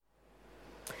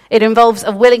It involves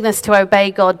a willingness to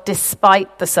obey God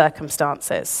despite the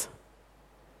circumstances.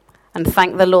 And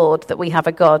thank the Lord that we have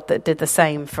a God that did the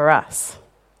same for us.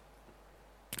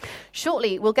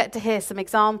 Shortly, we'll get to hear some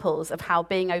examples of how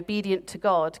being obedient to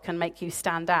God can make you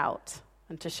stand out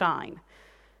and to shine.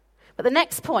 But the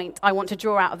next point I want to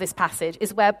draw out of this passage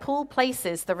is where Paul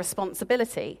places the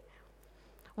responsibility.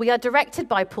 We are directed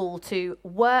by Paul to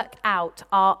work out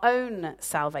our own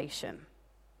salvation.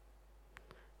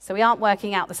 So we aren't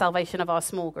working out the salvation of our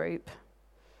small group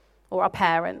or our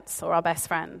parents or our best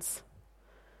friends.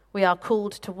 We are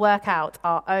called to work out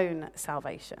our own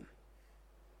salvation.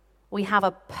 We have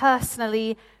a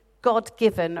personally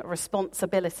God-given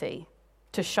responsibility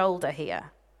to shoulder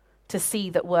here, to see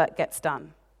that work gets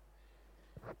done.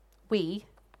 We,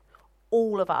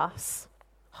 all of us,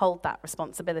 hold that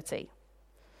responsibility.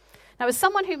 Now, as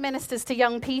someone who ministers to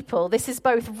young people, this is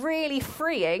both really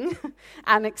freeing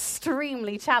and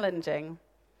extremely challenging.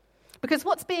 Because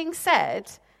what's being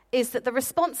said is that the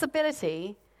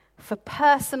responsibility for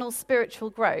personal spiritual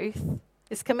growth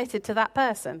is committed to that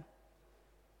person.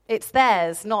 It's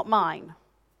theirs, not mine.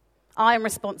 I am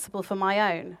responsible for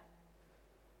my own.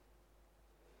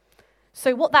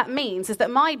 So what that means is that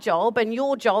my job and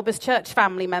your job as church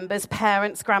family members,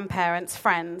 parents, grandparents,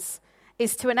 friends,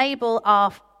 is to enable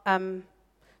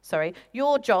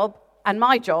your job and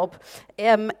my job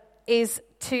is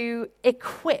to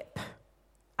equip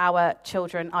our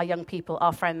children, our young people,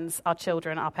 our friends, our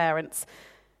children, our parents,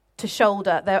 to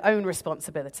shoulder their own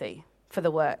responsibility for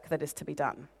the work that is to be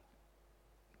done.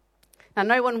 Now,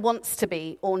 no one wants to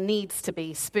be or needs to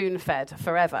be spoon-fed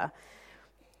forever.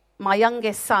 My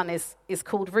youngest son is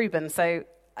called Reuben,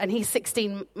 and he's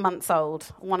 16 months old,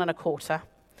 1 1/4.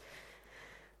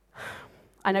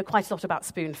 I know quite a lot about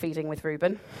spoon-feeding with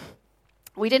Reuben.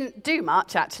 We didn't do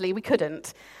much, actually. We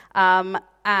couldn't.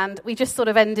 And we just sort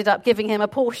of ended up giving him a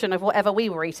portion of whatever we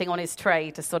were eating on his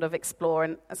tray to sort of explore.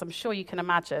 And as I'm sure you can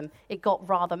imagine, it got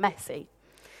rather messy.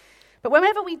 But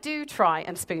whenever we do try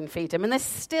and spoon-feed him, and this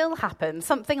still happens,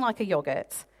 something like a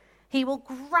yogurt, he will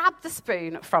grab the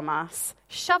spoon from us,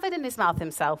 shove it in his mouth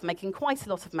himself, making quite a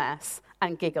lot of mess,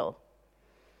 and giggle.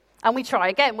 And we try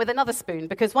again with another spoon,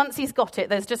 because once he's got it,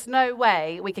 there's just no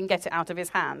way we can get it out of his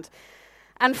hand.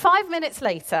 And 5 minutes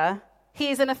later, he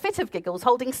is in a fit of giggles,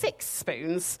 holding 6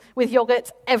 spoons with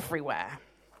yogurt everywhere.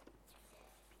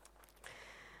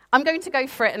 I'm going to go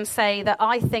for it and say that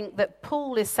I think that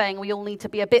Paul is saying we all need to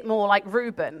be a bit more like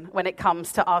Reuben when it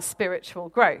comes to our spiritual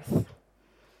growth.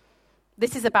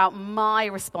 This is about my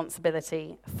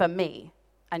responsibility for me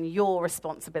and your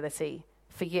responsibility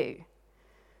for you.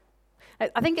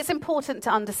 I think it's important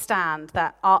to understand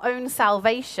that our own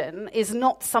salvation is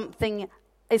not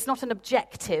an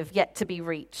objective yet to be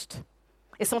reached.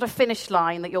 It's not a finish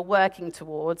line that you're working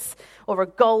towards or a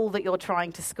goal that you're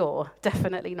trying to score.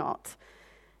 Definitely not.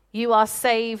 You are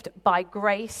saved by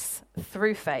grace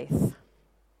through faith.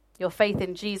 Your faith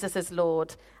in Jesus as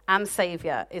Lord and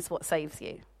Savior is what saves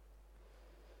you.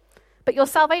 But your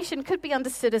salvation could be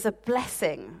understood as a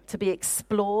blessing to be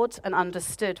explored and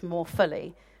understood more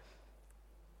fully.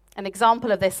 An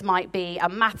example of this might be a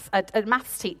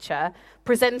maths teacher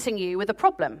presenting you with a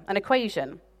problem, an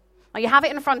equation. Now, you have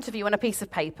it in front of you on a piece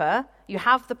of paper, you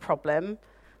have the problem,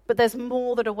 but there's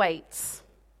more that awaits.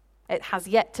 It has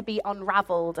yet to be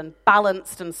unraveled and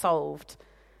balanced and solved.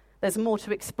 There's more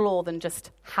to explore than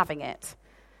just having it.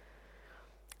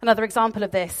 Another example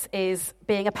of this is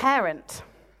being a parent.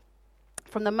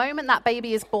 From the moment that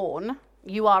baby is born,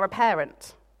 you are a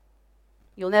parent.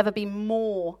 You'll never be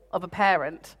more of a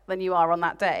parent than you are on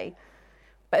that day.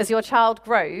 But as your child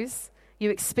grows, you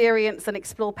experience and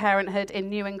explore parenthood in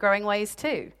new and growing ways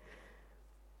too.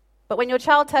 But when your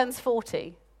child turns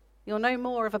 40, you're no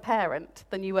more of a parent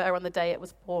than you were on the day it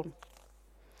was born.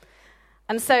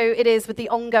 And so it is with the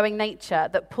ongoing nature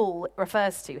that Paul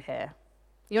refers to here.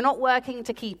 You're not working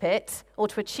to keep it or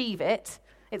to achieve it.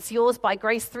 It's yours by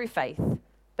grace through faith.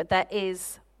 But there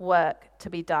is work to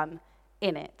be done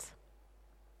in it.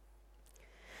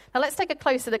 Now let's take a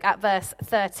closer look at verse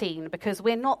 13, because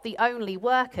we're not the only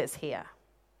workers here.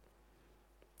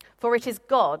 For it is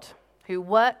God who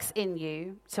works in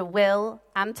you to will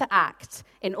and to act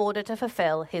in order to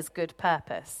fulfill his good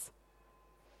purpose.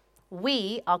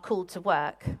 We are called to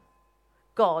work.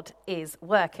 God is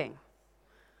working.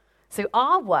 So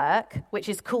our work, which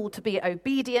is called to be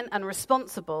obedient and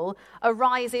responsible,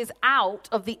 arises out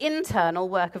of the internal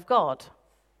work of God.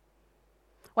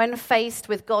 When faced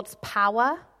with God's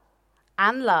power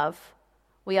and love,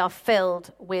 we are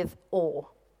filled with awe.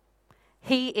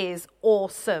 He is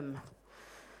awesome.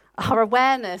 our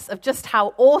awareness of just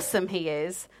how awesome he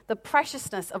is, the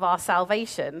preciousness of our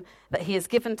salvation that he has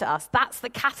given to us, that's the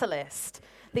catalyst,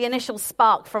 the initial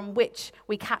spark from which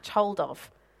we catch hold of,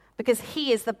 because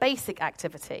he is the basic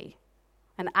activity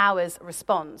and ours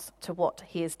responds to what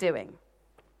he is doing.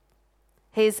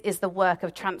 His is the work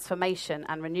of transformation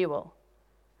and renewal.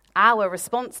 Our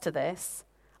response to this,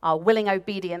 our willing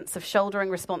obedience of shouldering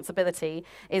responsibility,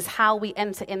 is how we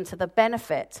enter into the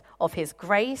benefit of his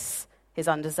grace, his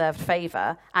undeserved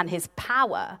favor, and his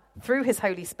power through his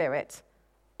Holy Spirit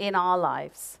in our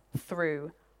lives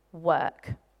through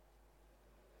work.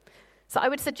 So I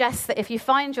would suggest that if you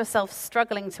find yourself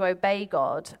struggling to obey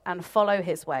God and follow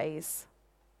his ways,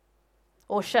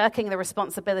 or shirking the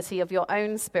responsibility of your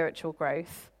own spiritual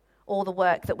growth, or the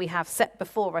work that we have set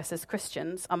before us as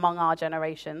Christians among our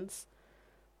generations,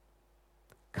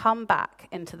 come back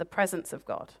into the presence of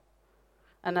God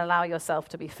and allow yourself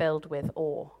to be filled with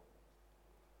awe.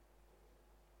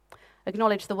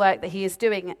 Acknowledge the work that he is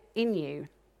doing in you.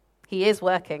 He is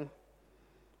working.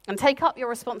 And take up your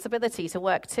responsibility to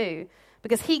work too,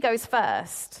 because he goes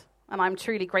first, and I'm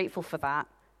truly grateful for that.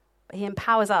 But he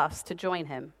empowers us to join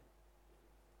him.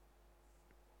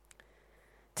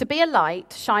 To be a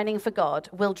light shining for God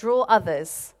will draw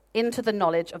others into the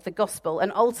knowledge of the gospel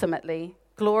and ultimately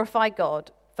glorify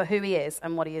God for who he is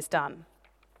and what he has done.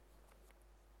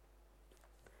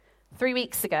 3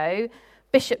 weeks ago,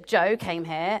 Bishop Joe came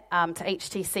here to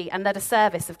HTC and led a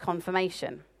service of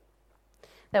confirmation.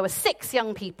 There were 6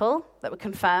 young people that were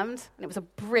confirmed, and it was a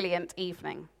brilliant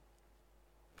evening.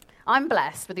 I'm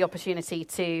blessed with the opportunity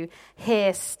to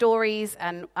hear stories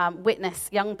and witness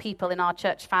young people in our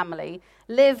church family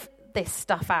live this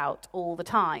stuff out all the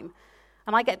time.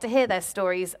 And I get to hear their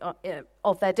stories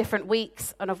of their different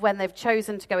weeks and of when they've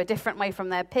chosen to go a different way from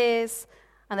their peers,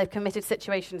 and they've committed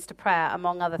situations to prayer,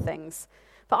 among other things.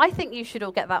 But I think you should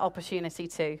all get that opportunity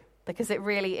too, because it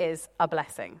really is a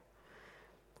blessing.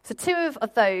 So 2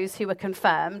 of those who were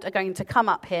confirmed are going to come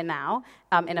up here now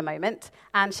in a moment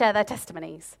and share their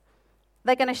testimonies.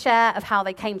 They're going to share of how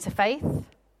they came to faith,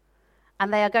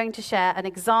 and they are going to share an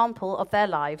example of their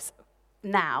lives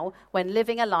now when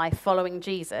living a life following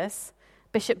Jesus.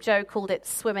 Bishop Joe called it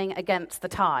swimming against the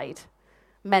tide,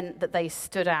 meant that they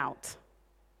stood out.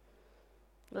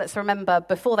 Let's remember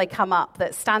before they come up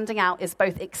that standing out is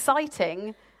both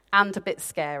exciting and a bit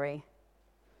scary,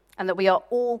 and that we are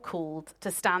all called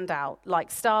to stand out like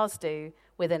stars do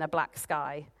within a black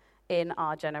sky in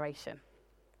our generation.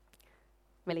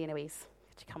 Millie and Louise,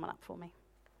 could you come on up for me?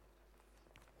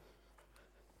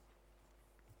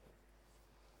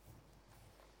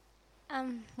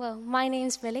 Well, my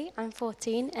name's Millie, I'm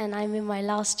 14, and I'm in my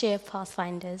last year of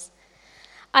Pathfinders.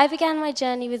 I began my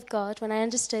journey with God when I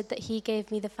understood that he gave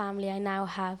me the family I now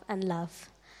have and love.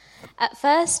 At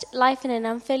first, life in an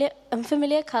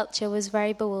unfamiliar culture was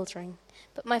very bewildering,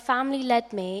 but my family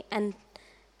led me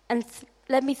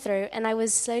led me through, and I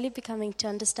was slowly becoming to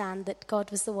understand that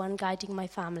God was the one guiding my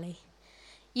family.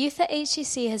 Youth at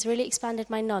HTC has really expanded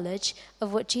my knowledge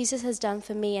of what Jesus has done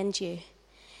for me and you.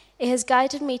 It has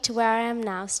guided me to where I am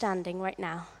now, standing right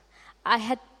now. I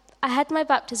had my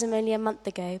baptism only a month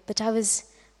ago, but I was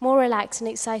more relaxed and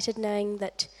excited knowing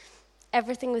that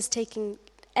everyone was taking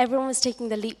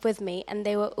the leap with me, and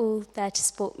they were all there to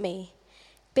support me.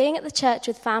 Being at the church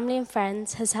with family and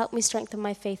friends has helped me strengthen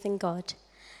my faith in God.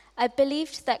 I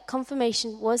believed that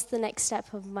confirmation was the next step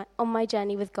on my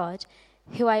journey with God,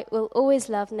 who I will always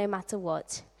love no matter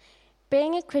what.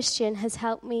 Being a Christian has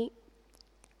helped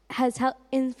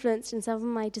influence in some of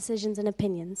my decisions and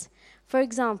opinions. For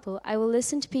example, I will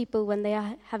listen to people when they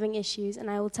are having issues, and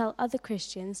I will tell other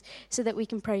Christians so that we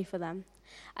can pray for them.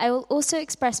 I will also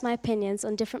express my opinions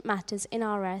on different matters in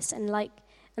RS and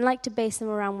like to base them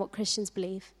around what Christians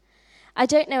believe. I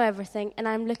don't know everything, and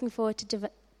I'm looking forward to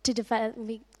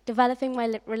developing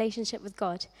my relationship with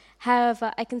God.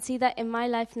 However, I can see that in my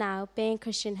life now, being a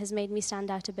Christian has made me stand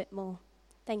out a bit more.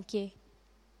 Thank you.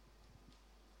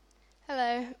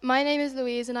 Hello, my name is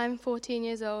Louise and I'm 14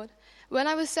 years old. When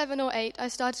I was 7 or 8, I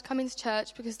started coming to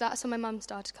church because that's when my mum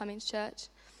started coming to church.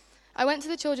 I went to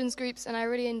the children's groups and I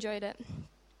really enjoyed it.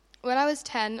 When I was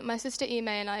 10, my sister Ime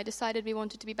and I decided we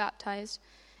wanted to be baptised.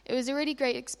 It was a really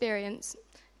great experience,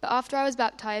 but after I was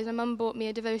baptised, my mum bought me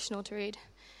a devotional to read.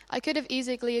 I could have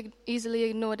easily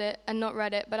ignored it and not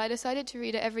read it, but I decided to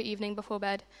read it every evening before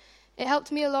bed. It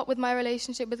helped me a lot with my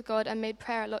relationship with God and made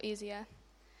prayer a lot easier.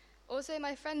 Also,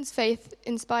 my friend's faith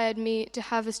inspired me to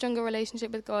have a stronger relationship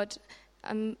with God.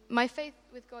 My faith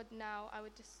with God now, I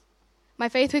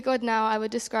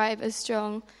would describe as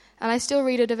strong, and I still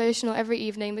read a devotional every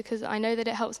evening because I know that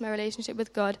it helps my relationship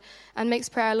with God and makes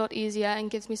prayer a lot easier and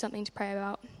gives me something to pray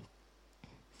about.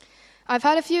 I've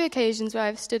had a few occasions where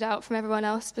I've stood out from everyone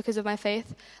else because of my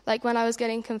faith. Like when I was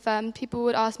getting confirmed, people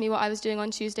would ask me what I was doing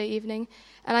on Tuesday evening,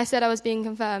 and I said I was being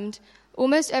confirmed.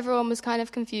 Almost everyone was kind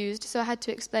of confused, so I had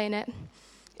to explain it.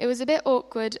 It was a bit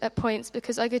awkward at points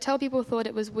because I could tell people thought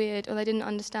it was weird or they didn't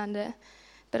understand it.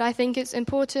 But I think it's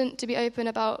important to be open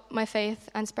about my faith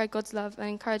and spread God's love and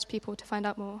encourage people to find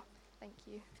out more. Thank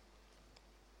you.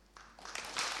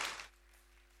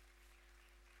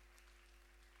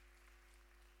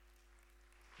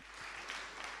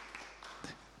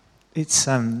 It's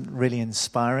really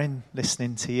inspiring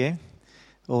listening to you,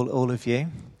 all of you,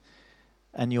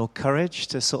 and your courage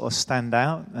to sort of stand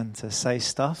out and to say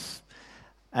stuff,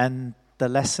 and the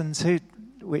lessons.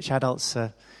 Which adults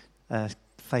are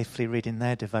faithfully reading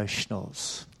their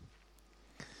devotionals,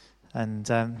 and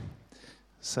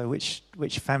so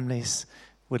which families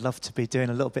would love to be doing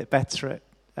a little bit better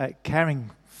at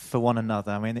caring for one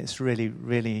another. I mean, it's really,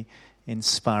 really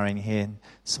inspiring hearing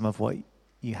some of what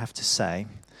you have to say.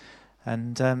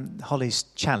 And Holly's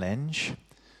challenge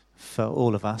for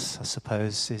all of us, I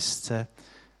suppose, is to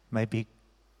maybe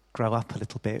grow up a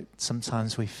little bit.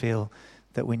 Sometimes we feel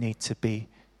that we need to be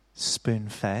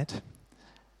spoon-fed,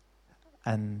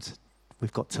 and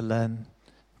we've got to learn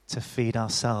to feed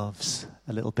ourselves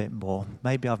a little bit more.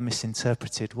 Maybe I've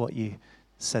misinterpreted what you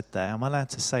said there. Am I allowed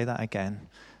to say that again?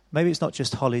 Maybe it's not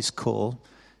just Holly's call,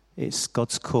 it's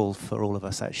God's call for all of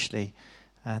us, actually,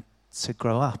 to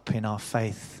grow up in our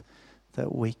faith,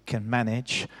 that we can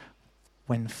manage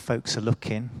when folks are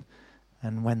looking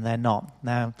and when they're not.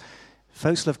 Now,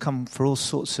 folks will have come for all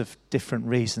sorts of different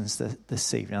reasons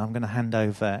this evening. I'm going to hand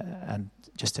over and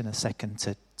just in a second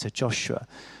to Joshua.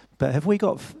 But have we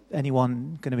got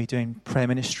anyone going to be doing prayer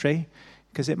ministry?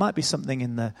 Because it might be something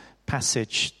in the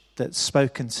passage that's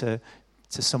spoken to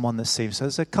someone this evening. So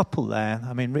there's a couple there.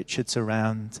 I mean, Richard's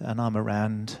around and I'm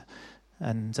around,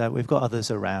 and we've got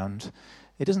others around.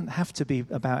 It doesn't have to be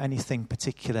about anything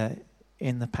particular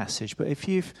in the passage, but if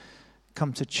you've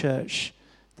come to church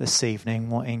this evening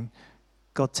wanting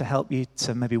God to help you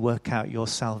to maybe work out your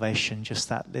salvation just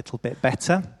that little bit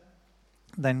better,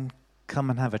 then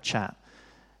come and have a chat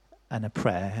and a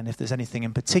prayer. And if there's anything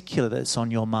in particular that's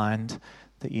on your mind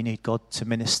that you need God to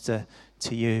minister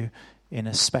to you in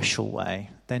a special way,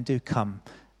 then do come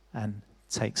and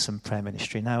take some prayer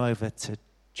ministry. Now over to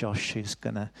Josh, who's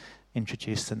going to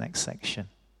introduce the next section.